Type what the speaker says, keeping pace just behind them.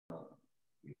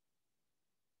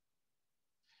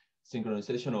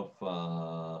synchronization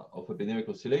of epidemic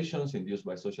oscillations induced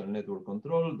by social network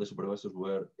control. The supervisors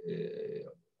were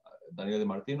Daniel De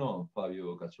Martino and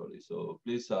Fabio Caccioli. So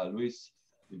please, Luis,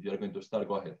 if you're going to start,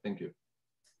 go ahead. Thank you.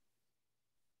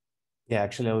 Yeah,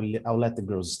 actually, I'll let the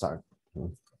girls start.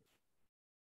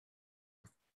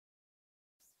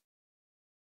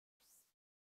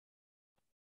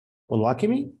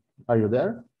 Oluwakemi, are you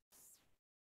there?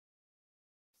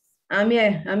 I'm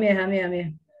here.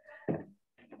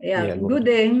 Yeah, good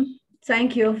day.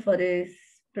 Thank you for this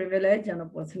privilege and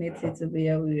opportunity to be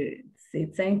here. We say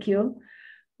thank you.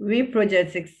 We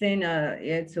Project 16 are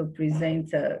here to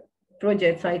present a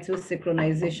project titled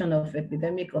Synchronization of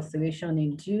Epidemic Oscillation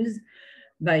Induced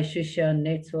by Social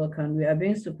Network, and we are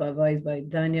being supervised by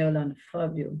Daniel and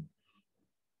Fabio.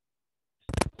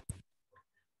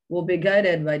 We'll be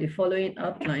guided by the following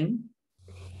outline.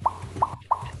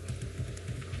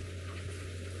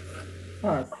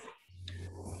 First,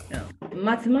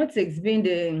 mathematics being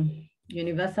the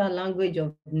universal language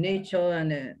of nature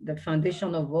and the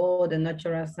foundation of all the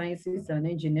natural sciences and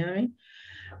engineering,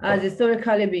 has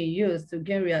historically been used to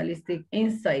gain realistic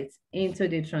insights into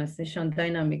the transition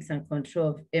dynamics and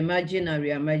control of emerging and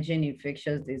re-emerging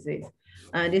infectious disease.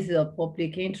 And this is of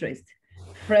public interest.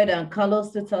 Fred and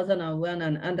Carlos 2001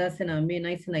 and Anderson and May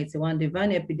 1991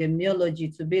 define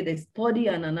epidemiology to be the study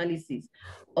and analysis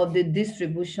of the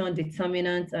distribution,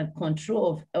 determinants, and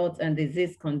control of health and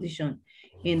disease condition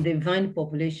in the divine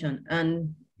population.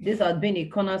 And this has been a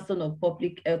cornerstone of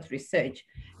public health research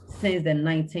since the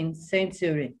 19th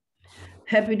century.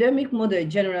 Epidemic model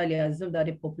generally assume that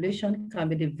the population can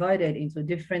be divided into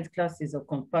different classes or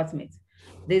compartments.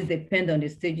 These depend on the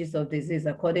stages of disease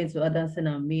according to Anderson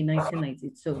and May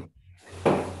 1992.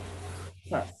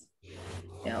 First,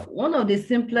 one of the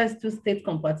simplest two-state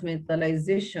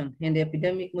compartmentalization in the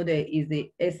epidemic model is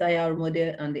the SIR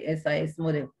model and the SIS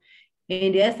model.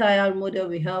 In the SIR model,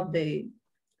 we have the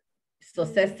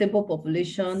susceptible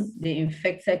population, the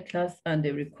infected class, and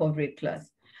the recovery class.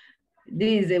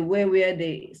 This is a way where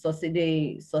the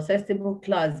susceptible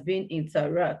class being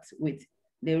interact with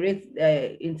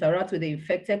the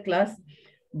infected class,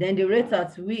 then the rate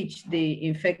at which the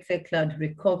infected class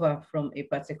recover from a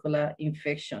particular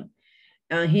infection.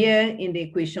 And here in the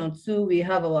equation 2, we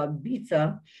have our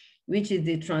beta, which is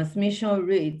the transmission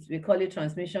rate. We call it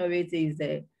transmission rate is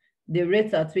the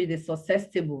rate at which the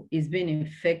susceptible is being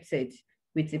infected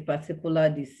with a particular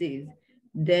disease.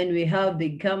 Then we have the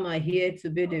gamma here to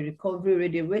be the recovery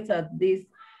rate, the rate at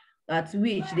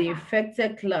which the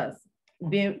infected class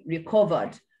being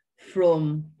recovered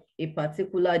from a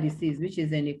particular disease, which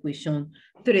is in equation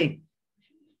 3.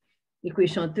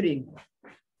 Equation 3.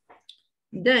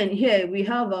 Then here we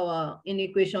have in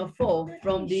equation 4,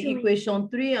 from the equation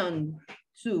 3 and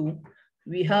 2,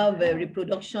 we have a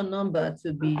reproduction number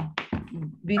to be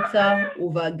beta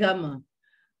over gamma.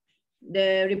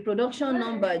 The reproduction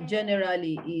number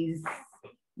generally is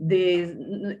the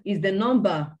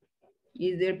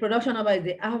reproduction number is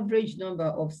the average number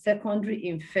of secondary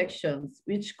infections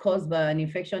which caused by an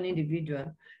infection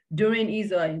individual during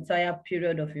his or her entire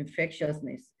period of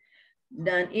infectiousness.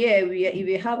 Then here, if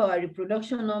we have our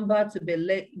reproduction number to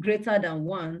be greater than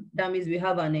 1, that means we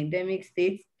have an endemic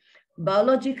state.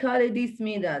 Biologically, this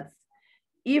means that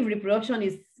if reproduction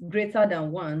is greater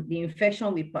than 1, the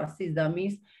infection will persist. That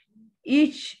means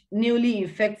each newly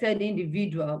infected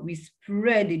individual will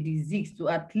spread the disease to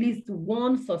at least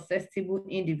one susceptible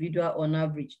individual on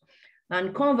average.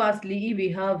 And conversely, if we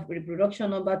have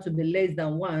reproduction number to be less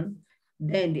than 1,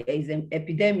 then there is an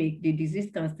epidemic, the disease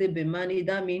can still be managed.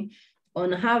 That means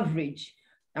on average,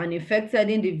 an infected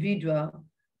individual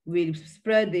will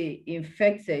spread the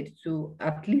infected to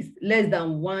at least less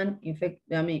than one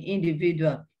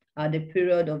individual at the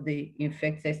period of the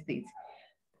infected state.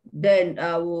 Then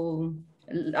I will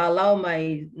allow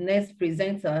my next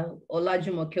presenter,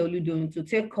 Olajumoke OLUDOUN, to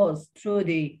take us through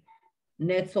the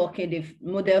networking, the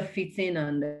model fitting,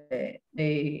 and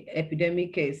the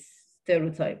epidemic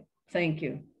stereotype. Thank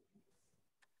you.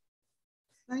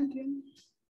 Thank you.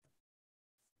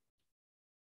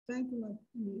 Thank you, my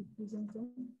presenter.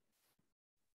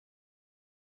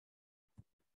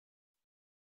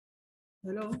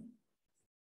 Hello.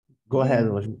 Go ahead.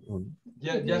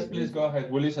 Yeah, yes, please go ahead.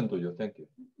 We'll listen to you. Thank you.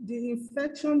 The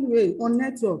infection rate on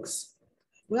networks.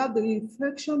 We have the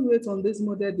infection rate on this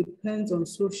model depends on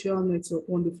social network,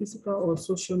 on the physical or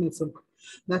social network.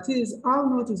 That is,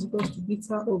 R0 is equal to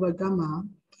beta over gamma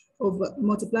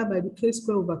multiplied by the k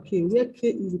square over k, where k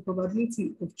is the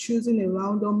probability of choosing a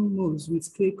random node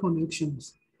with k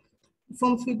connections.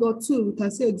 From figure 2, we can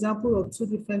see example of two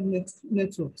different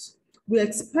networks. We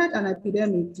expect an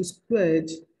epidemic to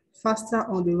spread faster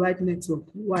on the right network.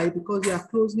 Why? Because they are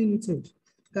closely knitted.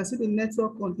 You can see the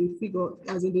network on the figure,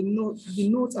 as in the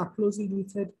nodes are closely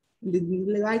knitted in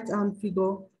the right-hand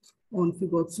figure on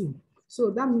figure 2.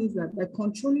 So that means that by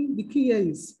controlling, the key here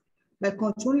is, by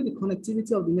controlling the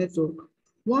connectivity of the network,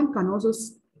 one can also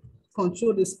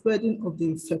control the spreading of the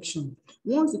infection.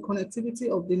 Once the connectivity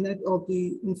of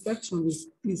the infection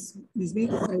is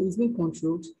being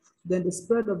controlled, then the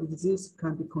spread of the disease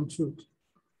can be controlled.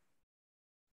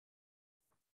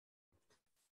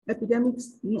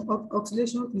 Epidemics,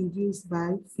 oscillation induced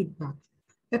by feedback.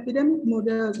 Epidemic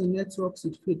models in networks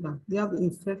with feedback. We have the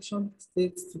infection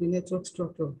states to the network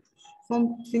structure.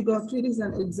 From figure 3, this is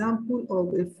an example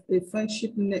of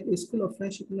a school of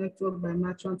friendship network by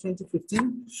Matron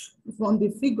 2015. From the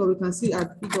figure, we can see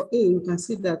at figure A, we can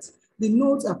see that the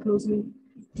nodes are closely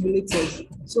related.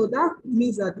 So that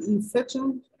means that the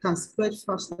infection can spread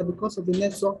faster because of the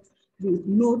network. The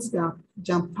nodes, they are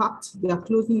jam-packed, they are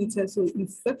closely knitted, so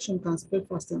infection can spread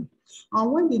faster.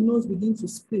 And when the nodes begin to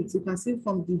split, you can see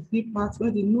from the B part,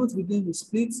 when the nodes begin to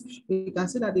split, you can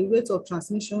see that the rate of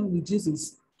transmission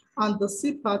reduces. And the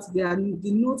C part, the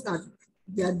nodes are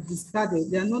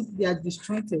discarded, they are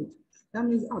disjointed. That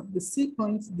means at the C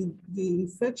point, the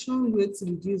infection rate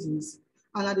reduces.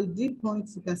 And at the D point,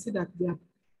 you can see that they are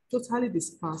totally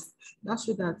dispersed. That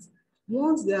shows that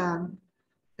once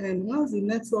the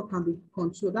network can be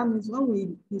controlled, that means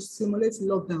when we simulate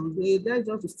lockdown, the idea is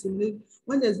just to stimulate,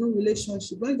 when there's no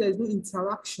relationship, when there's no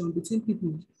interaction between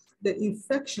people, the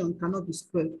infection cannot be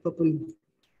spread properly.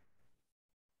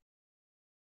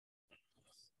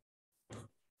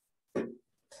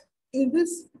 In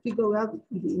this figure, we have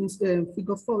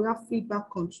figure 4, we have feedback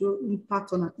control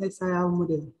impact on an SIR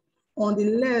model. On the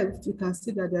left, you can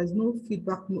see that there's no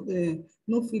feedback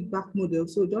model.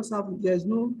 So just there's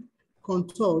no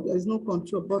control,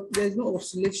 but there's no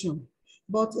oscillation.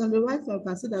 But on the right, you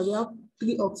can see that we have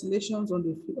 3 oscillations on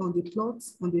the plot,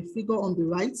 on the figure on the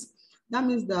right. That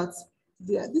means that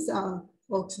these are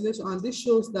oscillations, and this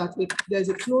shows that there's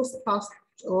a closed path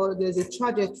or there's a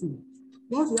trajectory.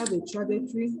 Once you have a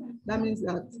trajectory, that means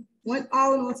that when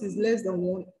R0 is less than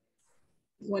 1,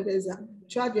 when there's a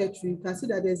trajectory, you can see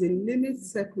that there's a limit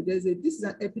circle. This is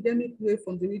an epidemic wave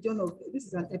from the region of, this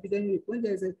is an epidemic wave. When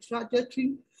there's a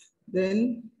trajectory,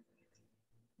 then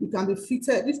it can be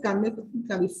fitted, it can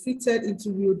be fitted into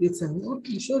real data.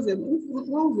 It shows them,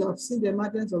 once you have seen the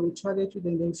emergence of a trajectory,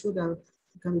 then they show that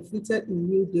it can be fitted in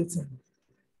real data.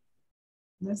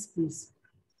 Next, please.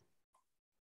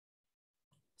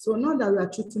 So now that we are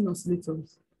treating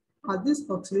oscillators, are these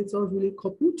oscillators really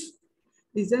coupled?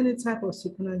 Is there any type of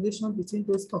synchronization between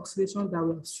those oscillations that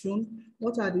were shown?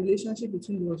 What are the relationship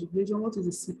between the oscillation? What is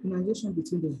the synchronization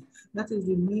between them? That is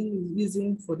the main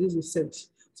reason for this research.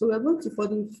 So we are going to, for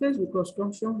the phase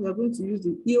reconstruction, we are going to use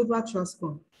the Hilbert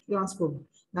transform.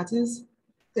 That is,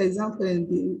 for example,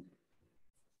 in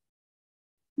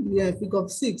the figure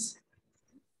 6,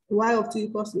 y of t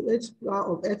equals to h power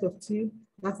of f of t.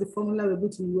 That's the formula we're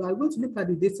going to use. We are going to look at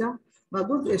the data. We're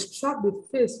going to extract the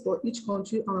phase for each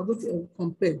country, and we're going to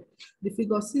compare. The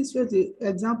figure 6 shows the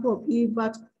example of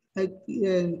Hilbert,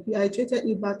 iterated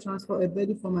Hilbert transfer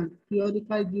embedded from a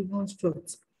periodically given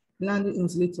struct landing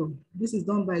oscillator. This is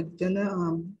done by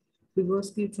General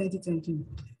Privosky 2020.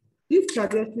 If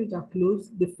trajectories are close,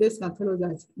 the phase can tell us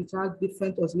that it has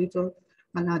different oscillators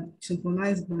and are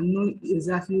synchronized by knowing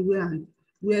exactly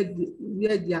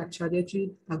where their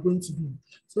trajectory are going to be.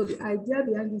 So the idea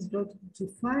behind this is to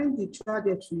find the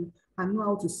trajectory and know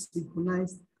how to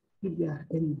synchronize if there are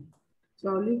any. So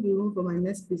I'll leave the room for my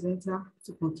next presenter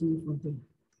to continue from there.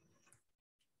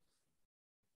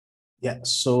 Yeah,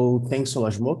 so thanks,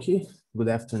 Olajumoke. Good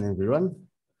afternoon, everyone.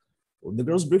 The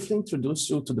girls briefly introduced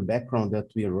you to the background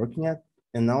that we are working at,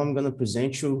 and now I'm going to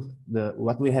present you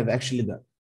what we have actually done.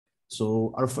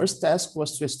 So our first task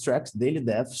was to extract daily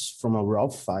deaths from a raw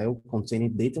file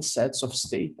containing data sets of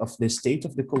the state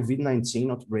of the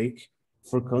COVID-19 outbreak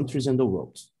for countries in the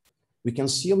world. We can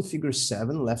see on figure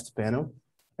 7, left panel,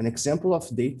 an example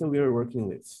of data we are working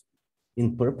with.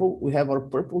 In purple, we have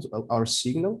our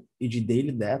signal, e.g.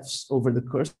 daily deaths over the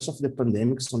course of the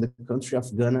pandemics on the country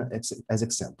of Ghana as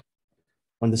example.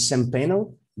 On the same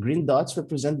panel, green dots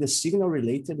represent the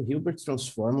signal-related Hilbert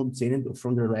transform obtained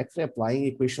from directly applying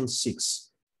equation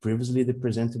 6, previously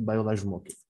represented by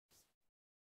Olajumoke.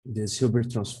 This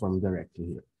Hilbert transform directly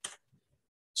here.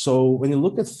 So when you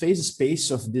look at phase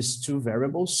space of these two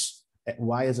variables,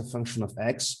 y as a function of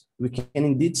x, we can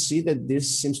indeed see that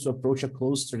this seems to approach a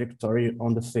closed trajectory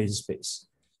on the phase space.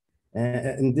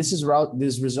 And this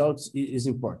result is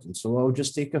important. So I'll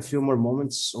just take a few more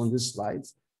moments on this slide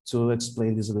to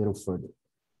explain this a little further.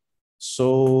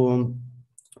 So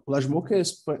Olajumoke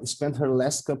spent her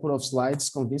last couple of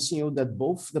slides convincing you that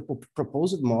both the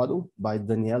proposed model by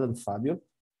Daniela and Fabio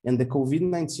and the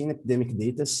COVID-19 epidemic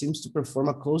data seems to perform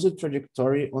a closed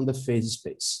trajectory on the phase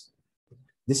space.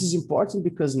 This is important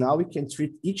because now we can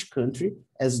treat each country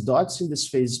as dots in this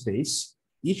phase space,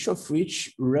 each of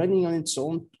which running on its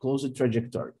own closed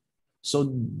trajectory.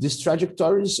 So these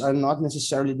trajectories are not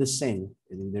necessarily the same,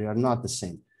 they are not the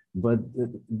same, but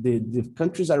the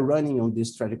countries are running on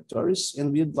these trajectories,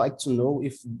 and we'd like to know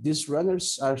if these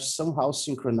runners are somehow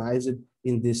synchronized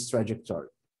in this trajectory.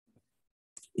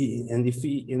 And if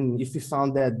we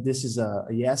found that this is a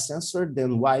yes answer,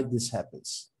 then why this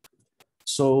happens?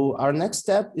 So our next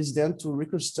step is then to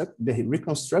reconstruct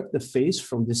the phase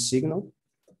from this signal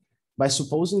by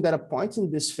supposing that a point in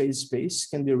this phase space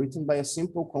can be written by a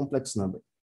simple complex number.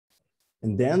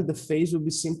 And then the phase will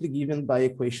be simply given by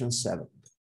equation 7.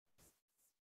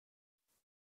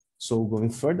 So going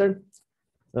further,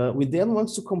 we then want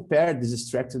to compare these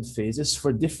extracted phases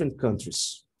for different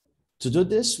countries. To do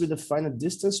this, we define a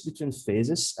distance between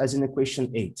phases as in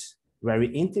equation 8, where we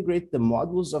integrate the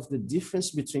modulus of the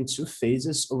difference between two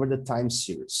phases over the time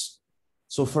series.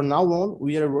 So for now on,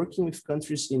 we are working with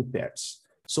countries in pairs.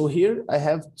 So here I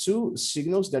have two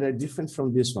signals that are different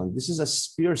from this one. This is a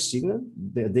pure signal,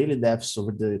 the daily depths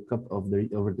over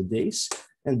the days,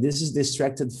 and this is the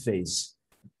extracted phase.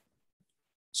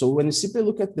 So when we simply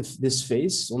look at this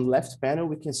phase on the left panel,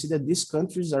 we can see that these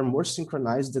countries are more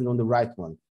synchronized than on the right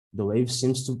one. The wave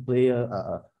seems to play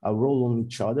a role on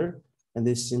each other, and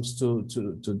this seems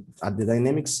the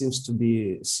dynamics seems to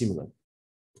be similar.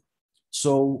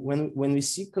 So when we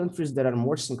see countries that are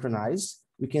more synchronized,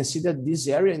 we can see that this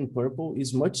area in purple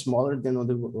is much smaller than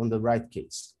on the right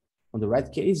case. On the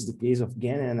right case, the case of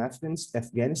Ghana and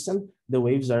Afghanistan, the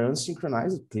waves are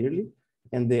unsynchronized clearly,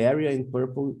 and the area in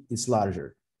purple is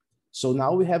larger. So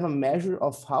now we have a measure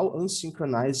of how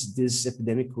unsynchronized these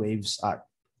epidemic waves are.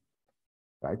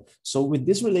 Right? So with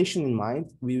this relation in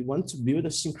mind, we want to build a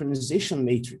synchronization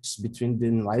matrix between the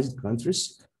analyzed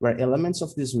countries, where elements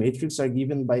of this matrix are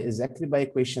given exactly by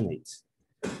equation 8.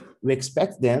 We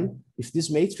expect then, if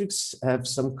this matrix have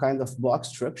some kind of block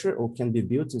structure or can be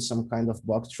built in some kind of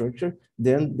block structure,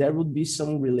 then there would be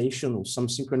some relation or some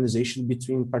synchronization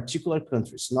between particular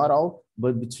countries, not all,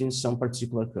 but between some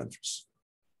particular countries.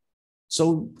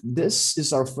 So this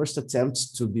is our first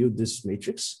attempt to build this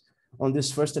matrix. On this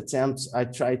first attempt, I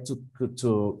tried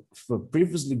to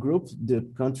previously group the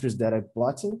countries that I'm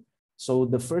plotting. So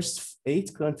the first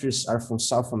 8 countries are from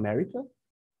South America,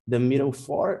 the middle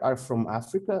 4 are from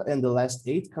Africa, and the last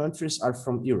 8 countries are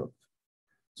from Europe.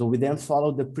 So we then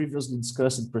follow the previously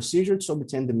discussed procedure to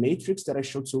obtain the matrix that I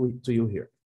showed to you here.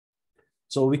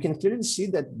 So we can clearly see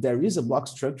that there is a block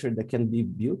structure that can be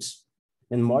built.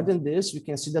 And more than this, we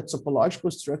can see that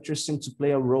topological structures seem to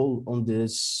play a role on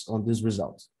this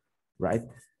result, right?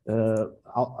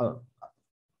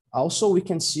 Also, we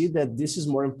can see that this is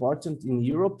more important in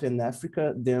Europe and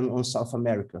Africa than on South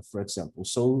America, for example.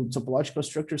 So topological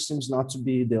structure seems not to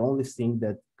be the only thing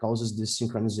that causes this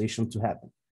synchronization to happen.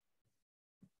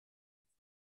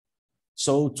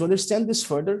 So to understand this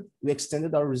further, we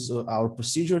extended our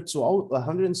procedure to all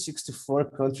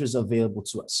 164 countries available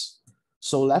to us.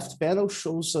 So left panel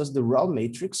shows us the raw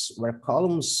matrix where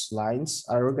columns lines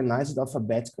are organized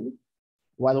alphabetically,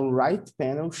 while on right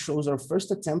panel shows our first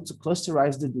attempt to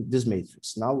clusterize this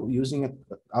matrix, now using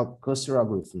a cluster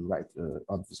algorithm, right,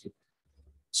 obviously.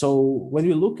 So when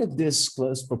you look at this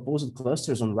proposed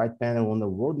clusters on right panel on the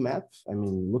roadmap, I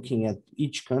mean, looking at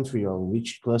each country or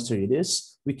which cluster it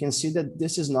is, we can see that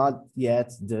this is not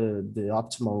yet the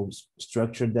optimal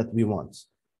structure that we want.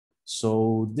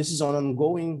 So this is an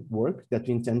ongoing work that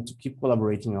we intend to keep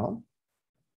collaborating on.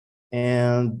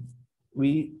 And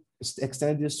we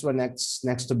extend this to our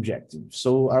next objective.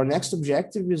 So our next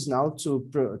objective is now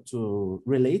to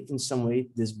relate in some way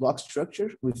this block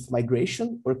structure with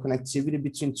migration or connectivity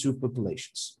between two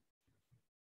populations.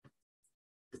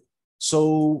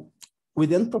 So we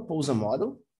then propose a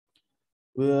model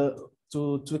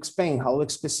to explain how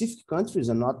specific countries,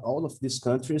 and not all of these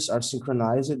countries, are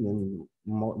synchronized, and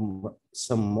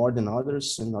some more than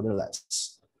others and other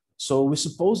less. So we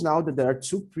suppose now that there are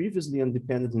 2 previously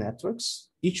independent networks,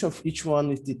 each one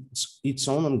with its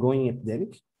own ongoing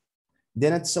epidemic.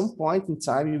 Then at some point in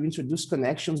time, you introduce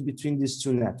connections between these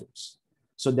 2 networks,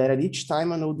 so that at each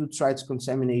time a node will try to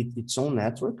contaminate its own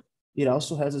network, it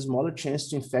also has a smaller chance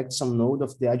to infect some node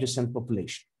of the adjacent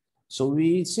population. So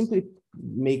we simply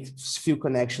make few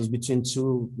connections between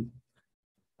 2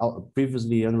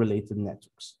 previously unrelated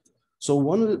networks. So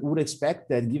one would expect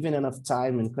that given enough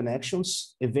time and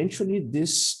connections, eventually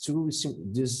these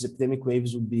epidemic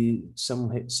waves would be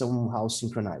somehow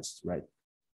synchronized, right?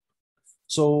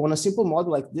 So on a simple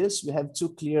model like this, we have two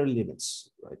clear limits,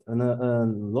 right? On a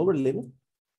lower limit,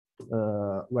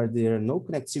 where there are no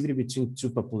connectivity between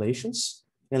two populations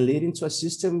and leading to a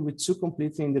system with two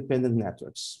completely independent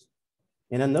networks.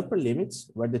 And an upper limit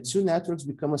where the two networks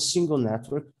become a single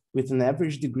network with an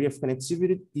average degree of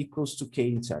connectivity equals to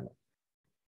K internal.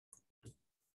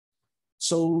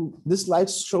 So this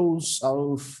slide shows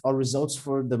our results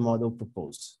for the model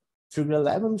proposed. Figure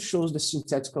 11 shows the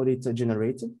syntactical data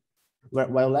generated,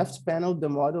 while left panel, the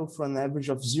model for an average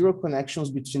of 0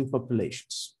 connections between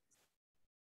populations.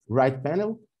 Right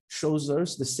panel shows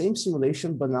us the same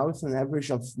simulation, but now with an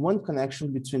average of 1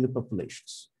 connection between the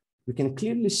populations. We can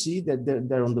clearly see that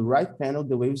there on the right panel,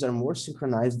 the waves are more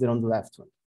synchronized than on the left one.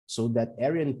 So that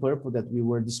area in purple that we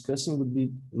were discussing would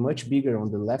be much bigger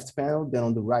on the left panel than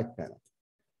on the right panel.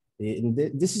 And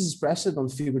this is expressed on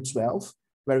figure 12,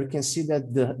 where we can see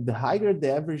that the higher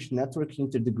the average network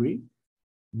interdegree,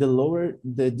 the lower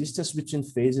the distance between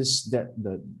phases that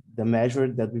the measure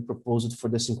that we proposed for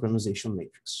the synchronization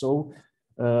matrix. So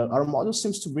our model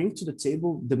seems to bring to the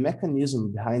table the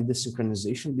mechanism behind the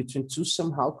synchronization between two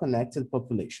somehow connected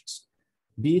populations,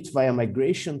 be it via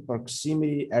migration,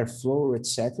 proximity, airflow,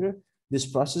 etc. This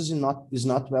process is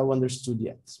not well understood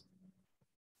yet.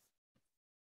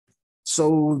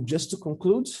 So just to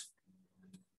conclude,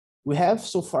 we have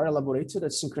so far elaborated a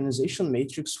synchronization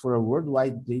matrix for a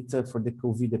worldwide data for the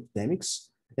COVID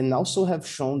epidemics, and also have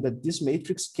shown that this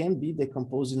matrix can be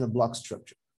decomposed in a block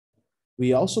structure.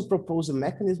 We also propose a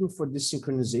mechanism for this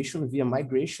synchronization via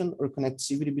migration or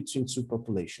connectivity between two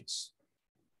populations.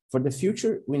 For the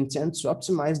future, we intend to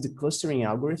optimize the clustering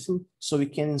algorithm so we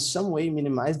can in some way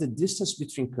minimize the distance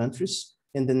between countries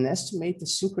and then estimate the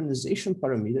synchronization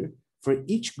parameter for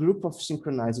each group of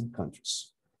synchronized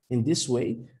countries. In this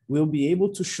way, we'll be able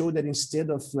to show that instead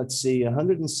of, let's say,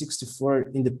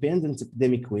 164 independent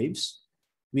epidemic waves,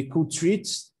 we could treat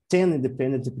 10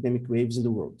 independent epidemic waves in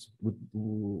the world,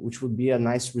 which would be a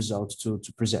nice result to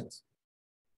present.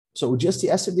 So just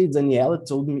yesterday, Daniele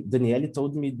told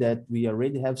me that we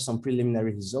already have some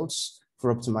preliminary results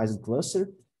for optimized cluster,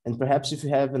 and perhaps if you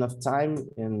have enough time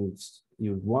and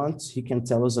you want, he can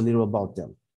tell us a little about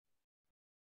them.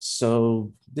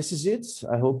 So this is it.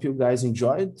 I hope you guys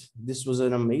enjoyed. This was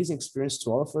an amazing experience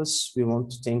to all of us. We want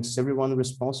to thank everyone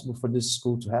responsible for this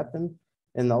school to happen,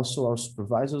 and also our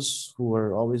supervisors who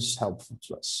were always helpful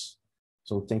to us.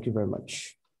 So thank you very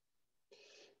much.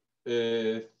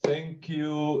 Thank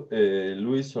you,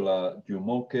 Luis,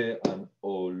 Olajumoke, and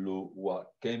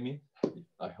Oluwakemi.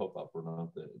 I hope I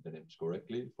pronounced the names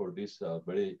correctly for this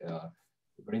very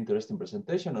interesting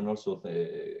presentation, and also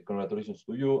congratulations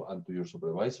to you and to your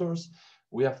supervisors.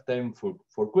 We have time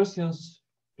for questions.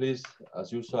 Please,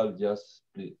 as usual, just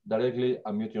directly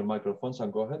unmute your microphones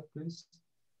and go ahead, please.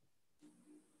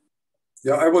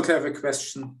 Yeah, I would have a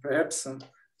question, perhaps.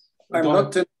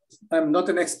 I'm not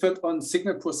an expert on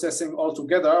signal processing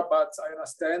altogether, but I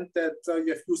understand that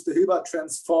you have used the Hilbert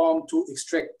transform to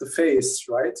extract the phase,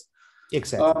 right?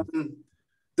 Exactly.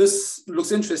 This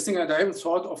looks interesting, and I haven't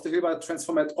thought of the Hilbert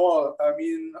transform at all. I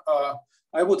mean,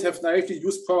 I would have naively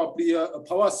used probably a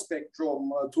power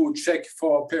spectrum to check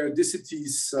for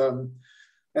periodicities.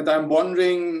 And I'm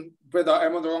wondering whether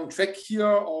I'm on the wrong track here,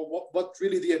 or what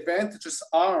really the advantages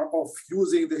are of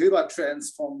using the Hilbert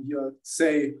transform here,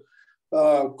 say,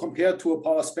 compared to a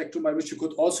power spectrum by which you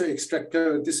could also extract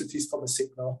periodicities from a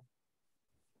signal.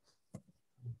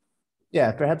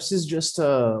 Yeah, perhaps it's just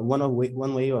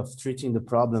one way of treating the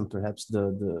problem. Perhaps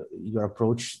your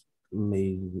approach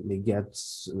may get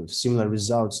similar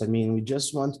results. I mean, we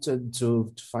just wanted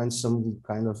to find some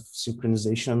kind of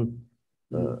synchronization,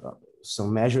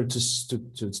 some measure to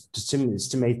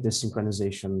estimate the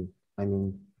synchronization. I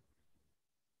mean,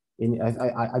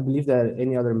 I believe that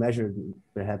any other measure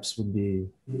perhaps would be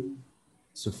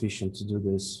sufficient to do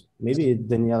this. Maybe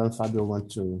Danielle and Fabio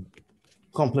want to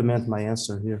complement my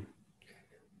answer here.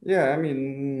 Yeah, I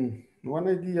mean, one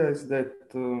idea is that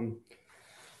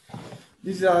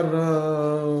these are,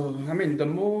 I mean, the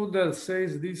model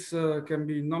says this can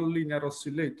be nonlinear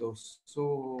oscillators.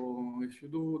 So if you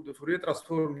do the Fourier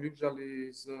transform, usually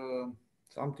is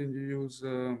something you use,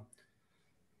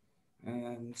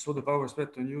 and so the power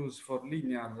spectrum used for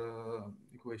linear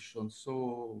equations.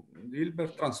 So the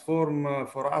Hilbert transform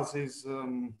for us is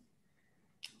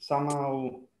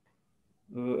somehow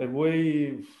a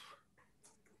way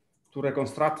to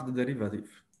reconstruct the derivative,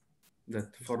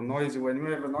 that for noisy, when you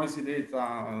have a noisy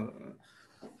data,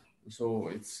 so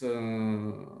it's,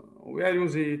 we are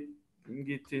using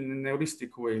it in a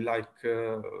heuristic way, like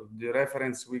the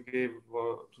reference we gave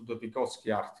to the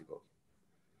Vygotsky article.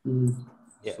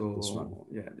 Yeah, So this one.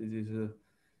 yeah, this is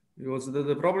because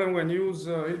the problem when you use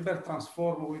Hilbert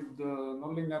transform with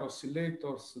nonlinear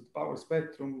oscillators, the power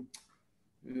spectrum,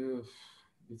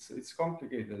 it's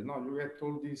complicated. No, you get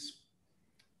all these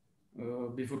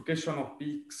bifurcation of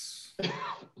peaks.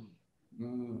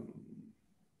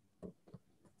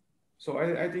 So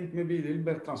I think maybe the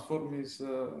Hilbert transform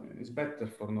is better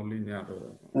for nonlinear.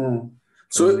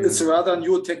 So it's a rather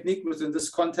new technique within this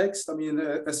context. I mean,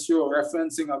 as you're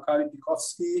referencing Arkady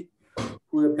Vygotsky,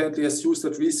 who apparently has used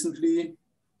it recently.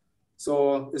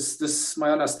 So is this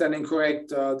my understanding correct,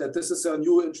 that this is a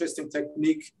new interesting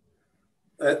technique?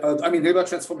 I mean, Hilbert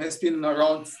transform has been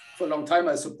around for a long time,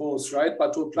 I suppose, right?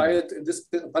 But to apply it in this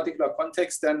particular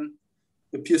context then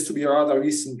appears to be rather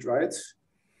recent, right?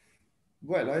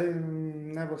 Well, I've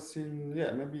never seen,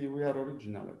 yeah, maybe we are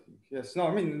original, I think. Yes, no,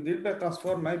 I mean, the Hilbert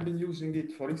transform, I've been using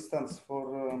it, for instance,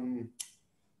 for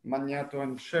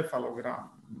magnetoencephalogram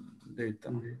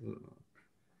data.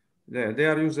 They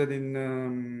are used in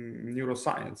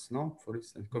neuroscience, no? For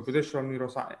instance, computational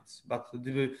neuroscience. But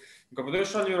in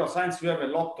computational neuroscience, you have a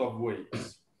lot of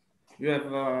waves. You have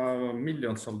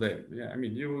millions of them. Yeah, I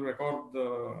mean, you record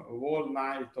the whole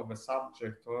night of a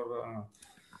subject or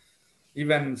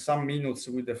even some minutes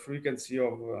with a frequency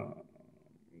of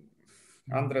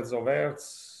hundreds of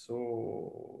hertz.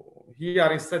 So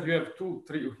here instead you have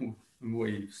 2-3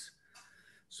 waves.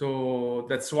 So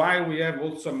that's why we have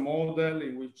also a model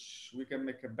in which we can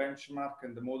make a benchmark,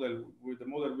 and with the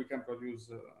model we can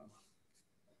produce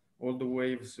all the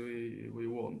waves we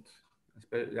want.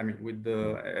 I mean, with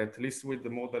at least with the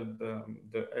model,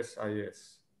 the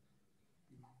SIS.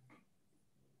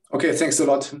 Okay, thanks a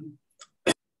lot.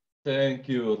 Thank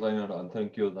you, Rainer, and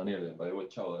thank you, Daniele. By the way,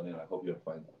 ciao, Daniele. I hope you're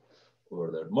fine over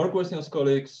there. More questions,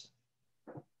 colleagues?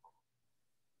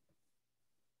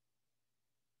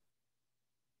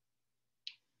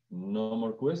 No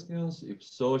more questions. If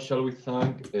so, shall we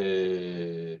thank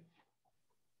the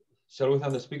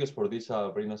speakers for this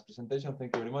very nice presentation?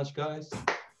 Thank you very much, guys.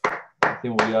 I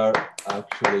think we are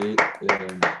actually.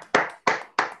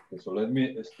 So let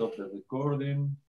me stop the recording.